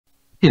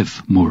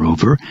If,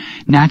 moreover,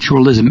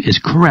 naturalism is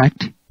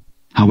correct,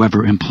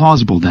 however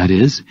implausible that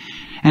is,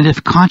 and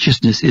if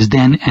consciousness is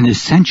then an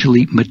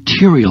essentially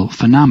material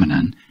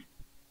phenomenon,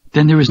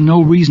 then there is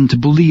no reason to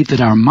believe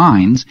that our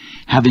minds,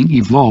 having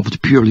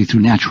evolved purely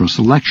through natural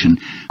selection,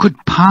 could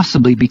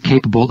possibly be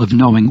capable of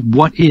knowing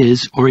what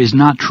is or is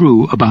not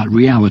true about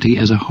reality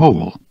as a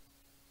whole.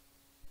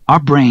 Our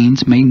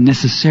brains may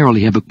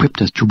necessarily have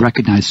equipped us to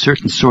recognize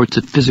certain sorts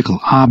of physical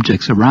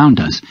objects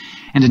around us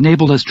and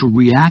enabled us to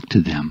react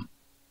to them.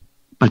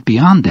 But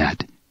beyond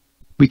that,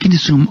 we can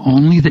assume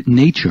only that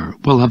nature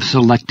will have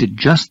selected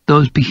just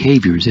those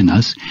behaviors in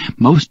us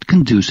most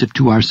conducive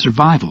to our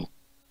survival,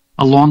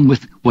 along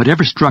with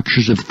whatever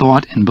structures of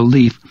thought and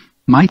belief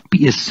might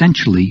be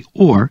essentially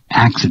or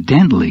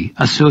accidentally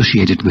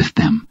associated with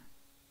them.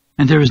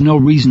 And there is no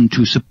reason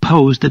to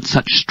suppose that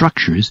such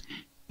structures,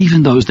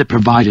 even those that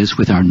provide us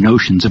with our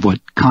notions of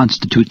what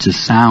constitutes a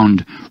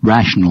sound,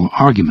 rational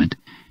argument,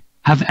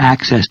 have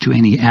access to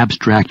any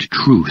abstract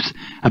truth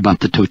about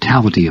the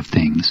totality of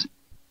things.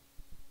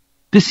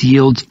 This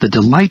yields the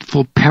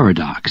delightful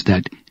paradox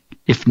that,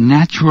 if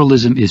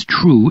naturalism is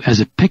true as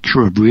a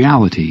picture of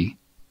reality,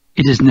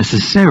 it is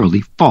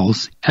necessarily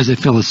false as a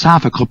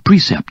philosophical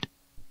precept,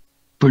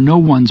 for no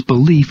one's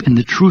belief in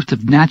the truth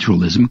of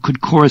naturalism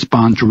could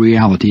correspond to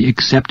reality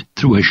except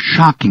through a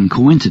shocking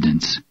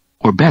coincidence,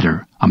 or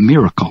better, a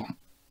miracle.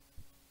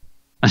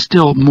 A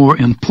still more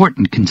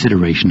important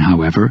consideration,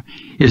 however,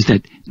 is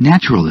that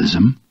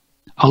naturalism,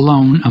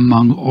 alone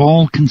among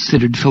all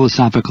considered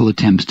philosophical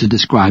attempts to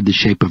describe the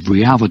shape of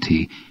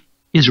reality,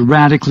 is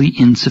radically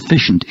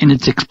insufficient in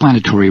its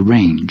explanatory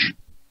range.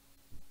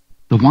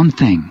 The one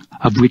thing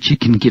of which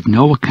it can give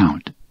no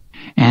account,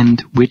 and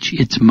which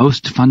its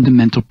most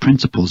fundamental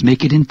principles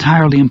make it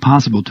entirely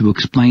impossible to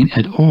explain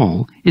at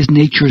all, is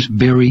nature's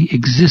very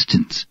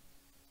existence.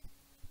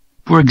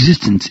 For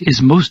existence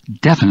is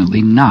most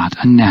definitely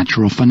not a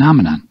natural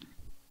phenomenon.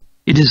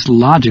 It is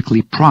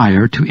logically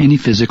prior to any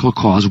physical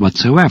cause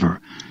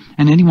whatsoever,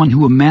 and anyone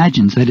who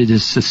imagines that it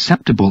is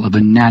susceptible of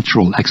a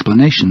natural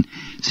explanation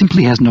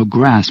simply has no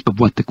grasp of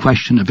what the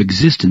question of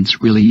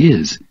existence really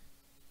is.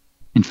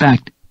 In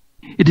fact,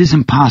 it is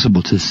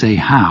impossible to say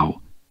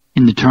how,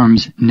 in the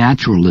terms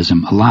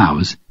naturalism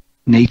allows,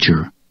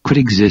 nature could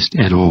exist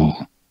at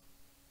all.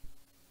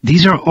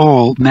 These are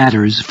all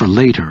matters for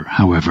later,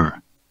 however.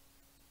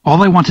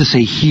 All I want to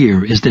say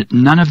here is that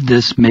none of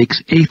this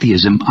makes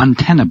atheism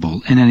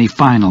untenable in any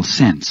final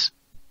sense.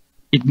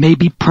 It may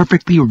be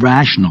perfectly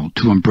rational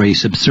to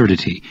embrace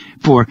absurdity,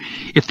 for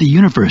if the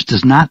universe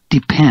does not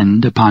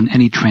depend upon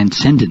any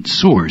transcendent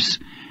source,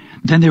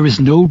 then there is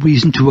no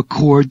reason to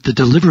accord the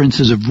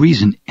deliverances of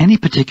reason any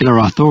particular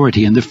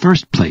authority in the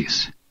first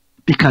place,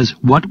 because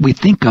what we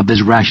think of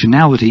as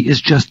rationality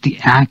is just the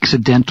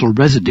accidental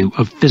residue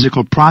of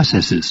physical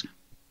processes,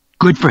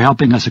 good for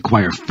helping us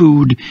acquire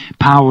food,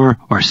 power,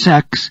 or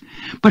sex,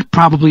 but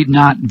probably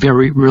not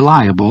very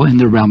reliable in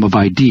the realm of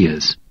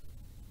ideas.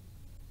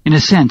 In a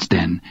sense,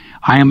 then,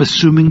 I am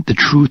assuming the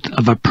truth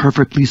of a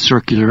perfectly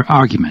circular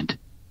argument.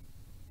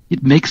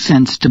 It makes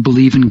sense to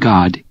believe in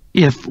God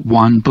if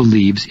one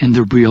believes in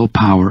the real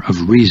power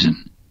of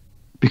reason,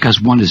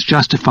 because one is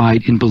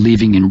justified in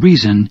believing in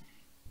reason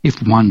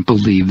if one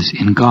believes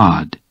in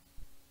God.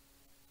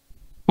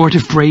 Or to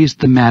phrase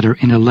the matter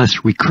in a less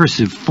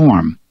recursive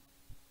form,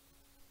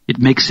 it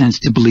makes sense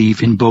to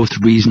believe in both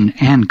reason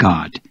and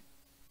God,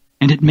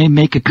 and it may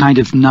make a kind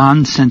of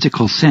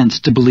nonsensical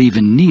sense to believe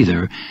in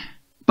neither,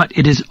 but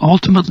it is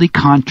ultimately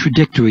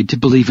contradictory to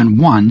believe in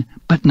one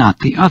but not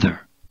the other.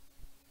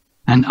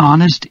 An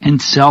honest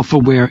and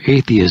self-aware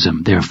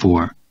atheism,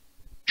 therefore,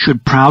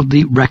 should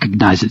proudly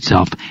recognize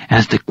itself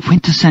as the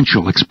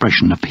quintessential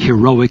expression of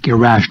heroic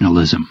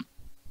irrationalism,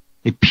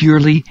 a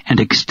purely and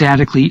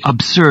ecstatically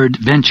absurd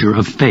venture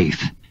of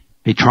faith,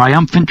 a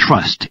triumphant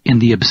trust in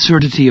the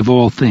absurdity of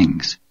all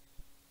things.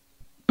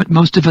 But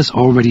most of us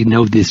already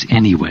know this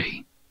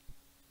anyway.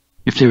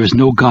 If there is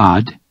no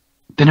God,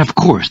 then of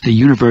course the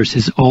universe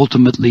is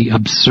ultimately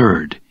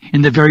absurd,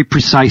 in the very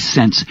precise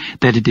sense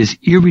that it is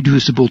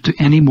irreducible to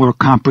any more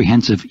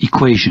comprehensive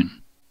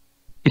equation.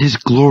 It is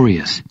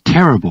glorious,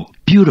 terrible,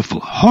 beautiful,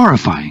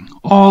 horrifying,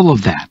 all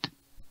of that.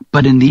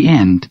 But in the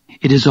end,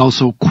 it is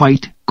also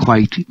quite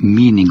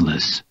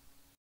meaningless.